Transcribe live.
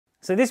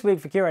So this week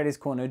for Curators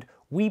Cornered,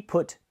 we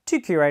put two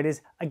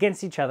curators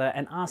against each other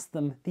and asked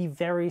them the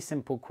very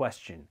simple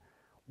question: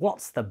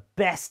 what's the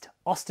best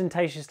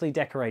ostentatiously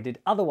decorated,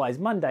 otherwise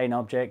mundane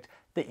object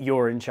that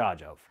you're in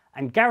charge of?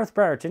 And Gareth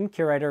Brereton,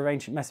 curator of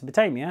ancient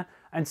Mesopotamia,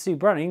 and Sue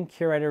Brunning,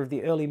 curator of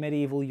the early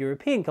medieval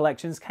European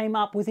collections, came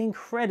up with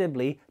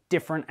incredibly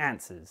different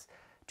answers.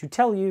 To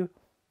tell you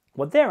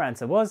what their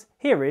answer was,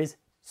 here is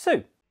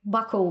Sue.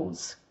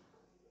 Buckles.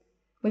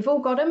 We've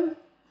all got them.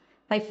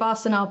 They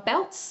fasten our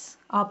belts,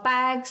 our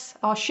bags,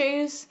 our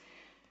shoes,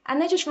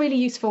 and they're just really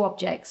useful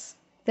objects.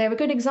 They're a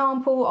good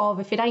example of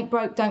if it ain't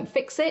broke, don't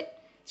fix it.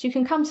 So you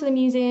can come to the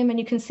museum and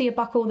you can see a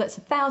buckle that's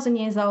 1,000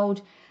 years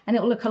old and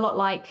it'll look a lot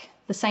like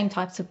the same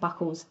types of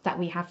buckles that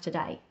we have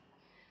today.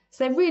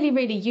 So they're really,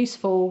 really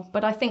useful,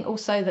 but I think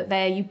also that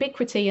their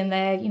ubiquity and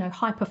their,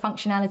 hyper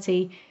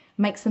functionality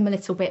makes them a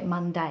little bit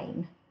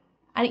mundane.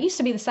 And it used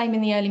to be the same in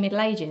the early Middle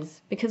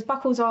Ages, because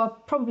buckles are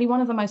probably one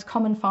of the most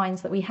common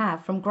finds that we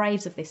have from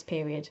graves of this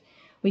period.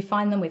 We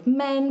find them with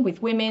men,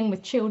 with women,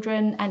 with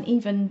children, and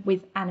even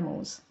with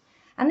animals.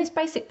 And this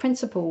basic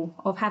principle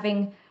of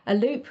having a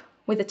loop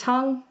with a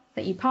tongue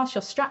that you pass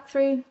your strap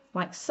through,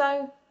 like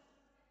so,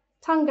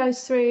 tongue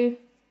goes through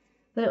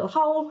the little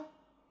hole,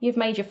 you've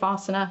made your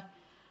fastener,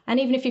 and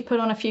even if you put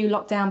on a few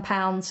lockdown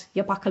pounds,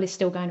 your buckle is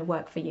still going to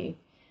work for you.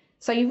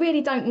 So you really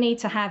don't need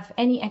to have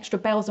any extra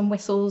bells and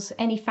whistles,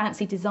 any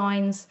fancy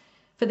designs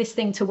for this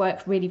thing to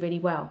work really, really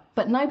well.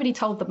 But nobody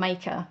told the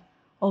maker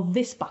of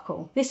this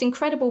buckle. This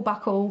incredible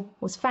buckle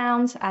was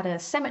found at a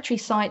cemetery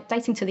site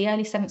dating to the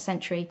early 7th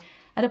century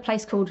at a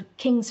place called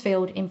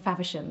Kingsfield in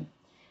Faversham.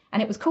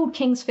 And it was called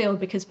Kingsfield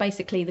because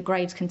basically the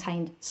graves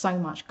contained so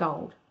much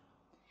gold.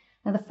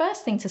 Now the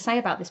first thing to say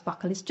about this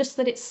buckle is just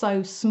that it's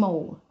so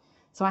small.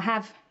 So I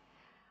have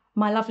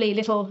my lovely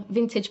little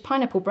vintage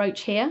pineapple brooch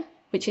here,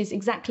 which is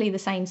exactly the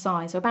same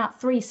size, so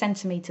about 3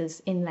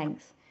 centimetres in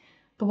length.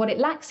 But what it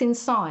lacks in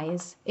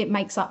size, it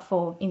makes up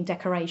for in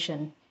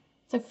decoration.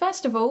 So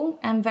first of all,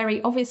 and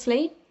very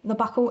obviously, the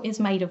buckle is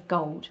made of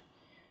gold,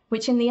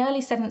 which in the early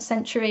 7th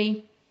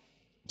century,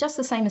 just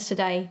the same as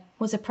today,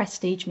 was a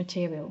prestige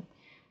material.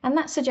 And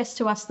that suggests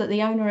to us that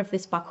the owner of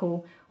this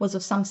buckle was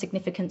of some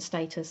significant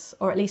status,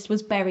 or at least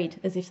was buried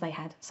as if they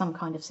had some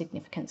kind of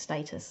significant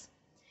status.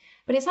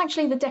 But it's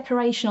actually the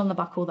decoration on the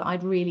buckle that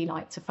I'd really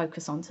like to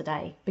focus on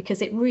today,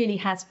 because it really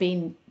has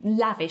been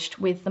lavished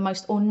with the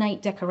most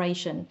ornate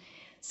decoration,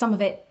 some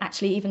of it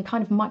actually even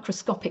kind of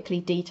microscopically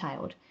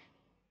detailed.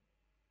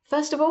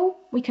 First of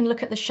all, we can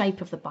look at the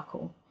shape of the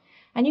buckle,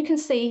 and you can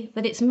see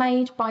that it's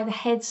made by the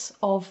heads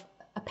of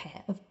a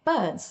pair of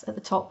birds at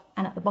the top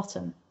and at the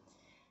bottom.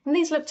 And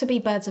these look to be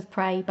birds of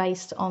prey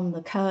based on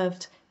the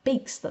curved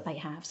beaks that they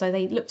have, so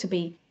they look to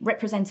be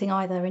representing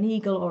either an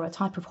eagle or a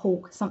type of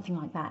hawk, something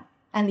like that.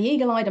 And the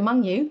eagle-eyed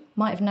among you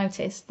might have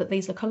noticed that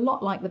these look a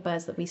lot like the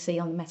birds that we see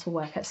on the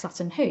metalwork at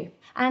Sutton Hoo.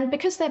 And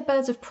because they're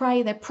birds of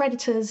prey, they're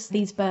predators,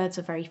 these birds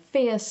are very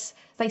fierce,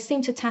 they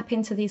seem to tap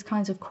into these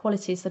kinds of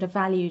qualities that are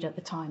valued at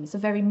the time. It's a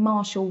very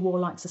martial,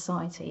 warlike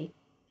society.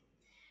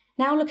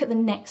 Now look at the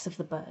necks of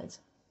the bird.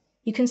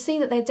 You can see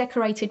that they're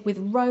decorated with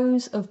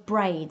rows of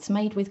braids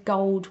made with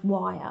gold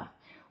wire,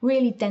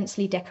 really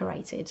densely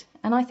decorated,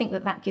 and I think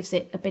that that gives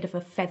it a bit of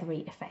a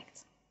feathery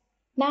effect.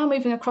 Now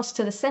moving across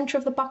to the centre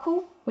of the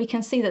buckle, we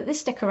can see that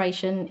this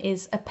decoration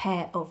is a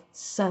pair of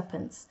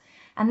serpents,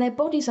 and their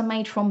bodies are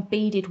made from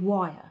beaded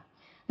wire.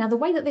 Now the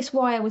way that this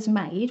wire was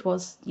made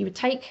was you would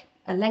take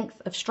a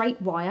length of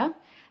straight wire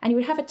and you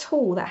would have a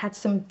tool that had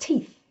some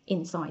teeth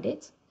inside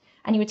it,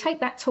 and you would take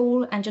that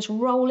tool and just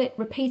roll it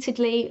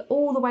repeatedly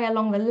all the way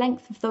along the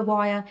length of the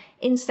wire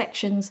in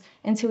sections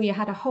until you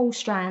had a whole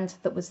strand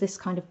that was this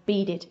kind of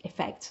beaded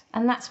effect,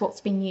 and that's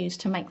what's been used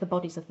to make the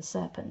bodies of the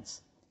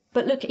serpents.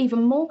 But look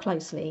even more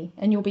closely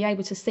and you'll be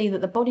able to see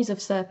that the bodies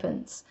of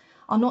serpents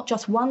are not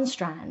just one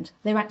strand,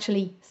 they're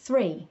actually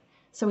 3.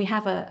 So we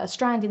have a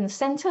strand in the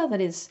centre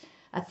that is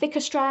a thicker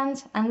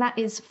strand, and that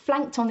is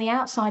flanked on the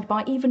outside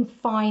by even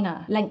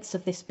finer lengths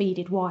of this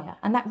beaded wire,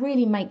 and that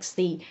really makes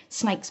the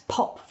snakes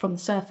pop from the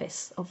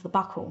surface of the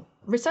buckle.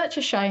 Research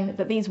has shown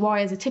that these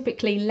wires are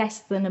typically less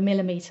than 1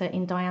 millimetre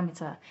in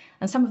diameter,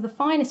 and some of the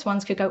finest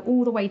ones could go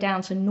all the way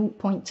down to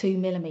 0.2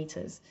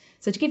 millimetres.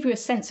 So to give you a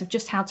sense of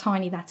just how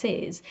tiny that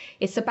is,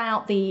 it's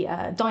about the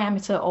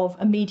diameter of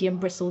a medium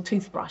bristle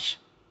toothbrush.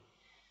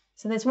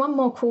 So there's one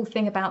more cool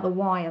thing about the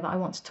wire that I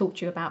want to talk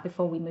to you about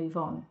before we move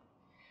on.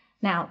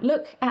 Now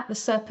look at the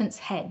serpents'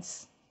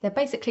 heads. They're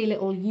basically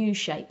little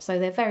U-shapes, so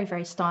they're very,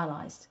 very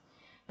stylised.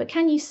 But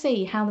can you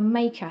see how the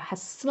maker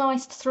has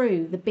sliced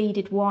through the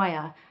beaded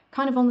wire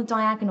kind of on the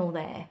diagonal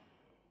there,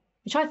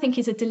 which I think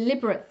is a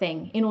deliberate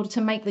thing in order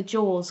to make the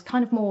jaws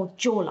kind of more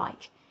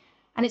jaw-like.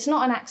 And it's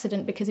not an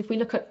accident, because if we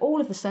look at all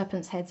of the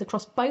serpents' heads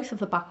across both of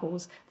the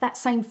buckles, that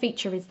same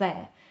feature is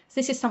there. So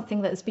this is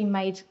something that has been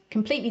made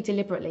completely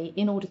deliberately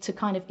in order to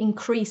kind of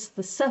increase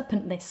the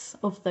serpentness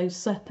of those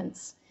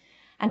serpents.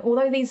 And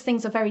although these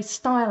things are very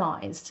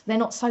stylised, they're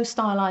not so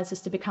stylised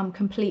as to become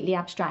completely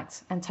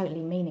abstract and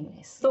totally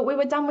meaningless. Thought we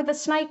were done with the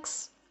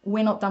snakes?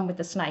 We're not done with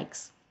the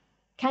snakes.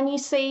 Can you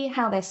see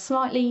how they're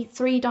slightly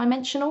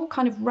three-dimensional,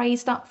 kind of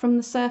raised up from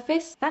the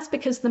surface? That's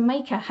because the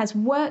maker has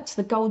worked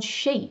the gold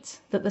sheet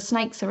that the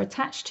snakes are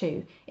attached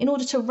to in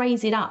order to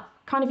raise it up,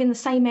 kind of in the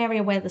same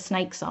area where the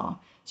snakes are.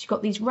 So you've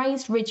got these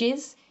raised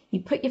ridges,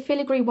 you put your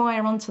filigree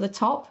wire onto the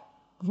top,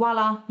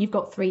 voila, you've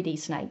got 3D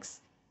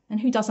snakes. And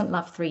who doesn't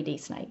love 3D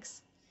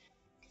snakes?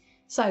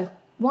 So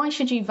why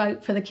should you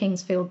vote for the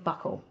Kingsfield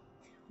buckle?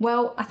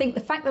 Well, I think the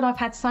fact that I've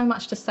had so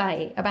much to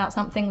say about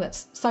something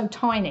that's so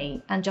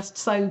tiny and just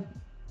so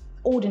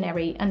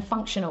ordinary and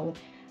functional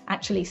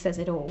actually says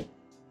it all.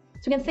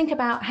 So we can think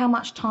about how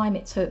much time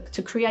it took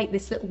to create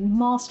this little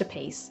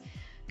masterpiece,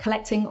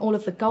 collecting all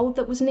of the gold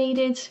that was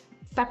needed,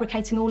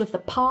 fabricating all of the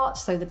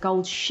parts, so the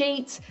gold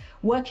sheet,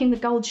 working the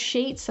gold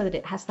sheet so that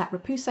it has that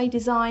repoussé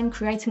design,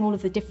 creating all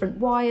of the different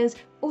wires.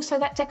 Also,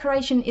 that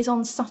decoration is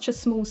on such a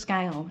small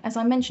scale. As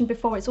I mentioned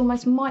before, it's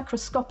almost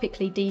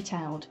microscopically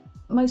detailed.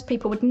 Most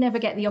people would never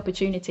get the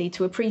opportunity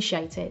to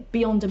appreciate it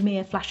beyond a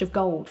mere flash of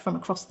gold from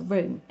across the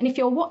room. And if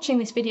you're watching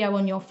this video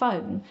on your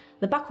phone,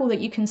 the buckle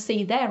that you can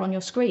see there on your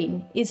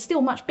screen is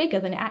still much bigger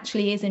than it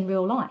actually is in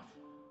real life.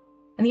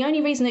 And the only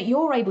reason that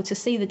you're able to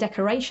see the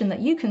decoration that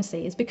you can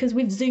see is because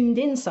we've zoomed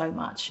in so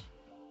much.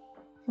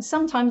 And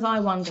sometimes I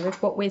wonder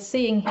if what we're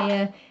seeing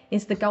here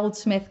is the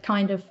goldsmith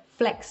kind of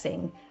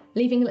flexing,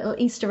 leaving little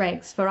Easter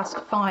eggs for us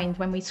to find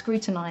when we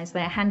scrutinise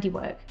their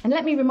handiwork. And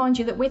let me remind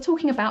you that we're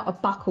talking about a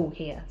buckle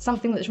here,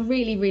 something that's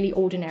really, really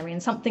ordinary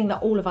and something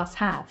that all of us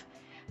have.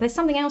 There's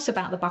something else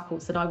about the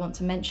buckles that I want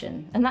to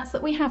mention, and that's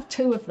that we have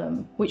 2 of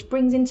them, which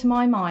brings into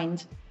my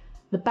mind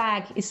the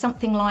bag is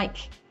something like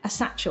a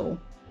satchel,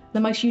 the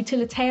most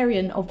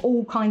utilitarian of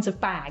all kinds of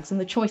bags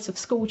and the choice of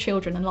school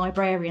children and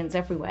librarians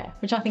everywhere,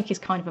 which I think is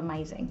kind of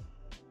amazing.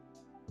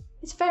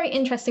 It's very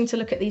interesting to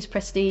look at these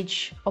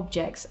prestige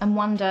objects and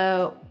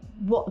wonder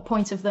what the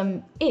point of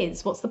them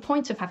is. What's the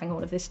point of having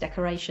all of this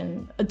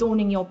decoration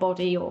adorning your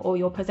body or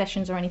your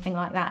possessions or anything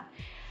like that?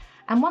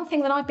 And one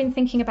thing that I've been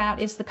thinking about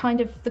is the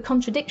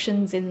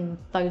contradictions in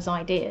those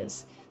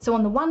ideas. So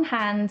on the one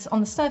hand,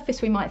 on the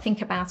surface, we might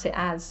think about it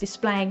as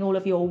displaying all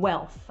of your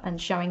wealth and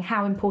showing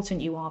how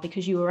important you are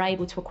because you were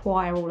able to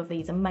acquire all of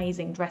these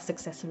amazing dress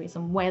accessories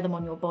and wear them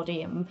on your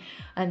body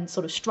and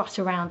sort of strut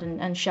around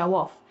and show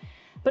off.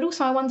 But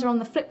also I wonder on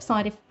the flip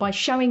side, if by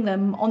showing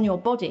them on your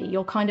body,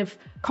 you're kind of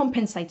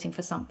compensating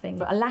for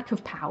something, a lack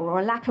of power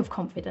or a lack of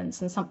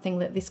confidence, and something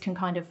that this can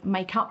kind of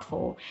make up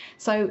for.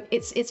 So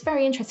it's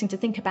very interesting to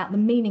think about the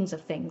meanings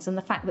of things and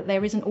the fact that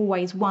there isn't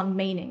always one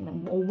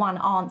meaning or one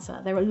answer.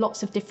 There are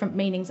lots of different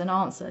meanings and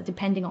answers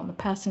depending on the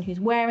person who's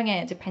wearing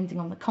it, depending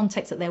on the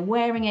context that they're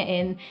wearing it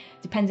in,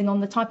 depending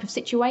on the type of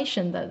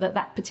situation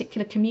that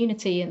particular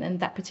community and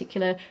that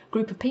particular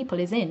group of people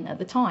is in at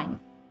the time.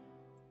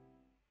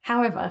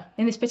 However,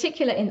 in this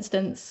particular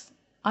instance,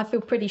 I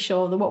feel pretty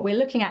sure that what we're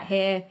looking at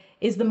here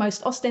is the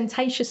most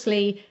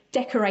ostentatiously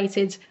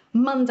decorated,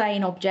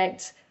 mundane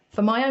object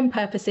for my own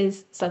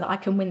purposes so that I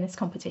can win this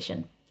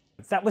competition.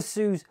 That was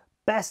Sue's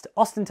best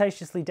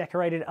ostentatiously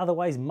decorated,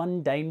 otherwise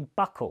mundane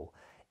buckle.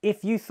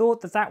 If you thought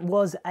that that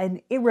was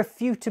an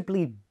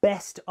irrefutably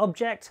best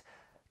object,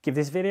 give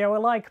this video a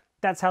like.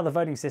 That's how the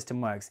voting system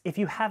works. If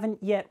you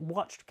haven't yet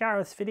watched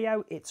Gareth's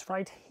video, it's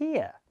right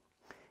here.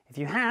 If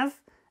you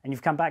have, and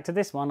you've come back to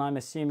this one, I'm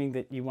assuming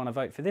that you want to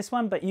vote for this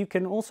one, but you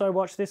can also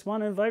watch this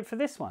one and vote for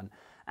this one.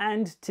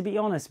 And to be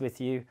honest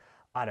with you,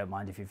 I don't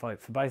mind if you vote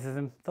for both of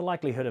them. The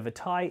likelihood of a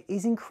tie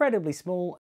is incredibly small.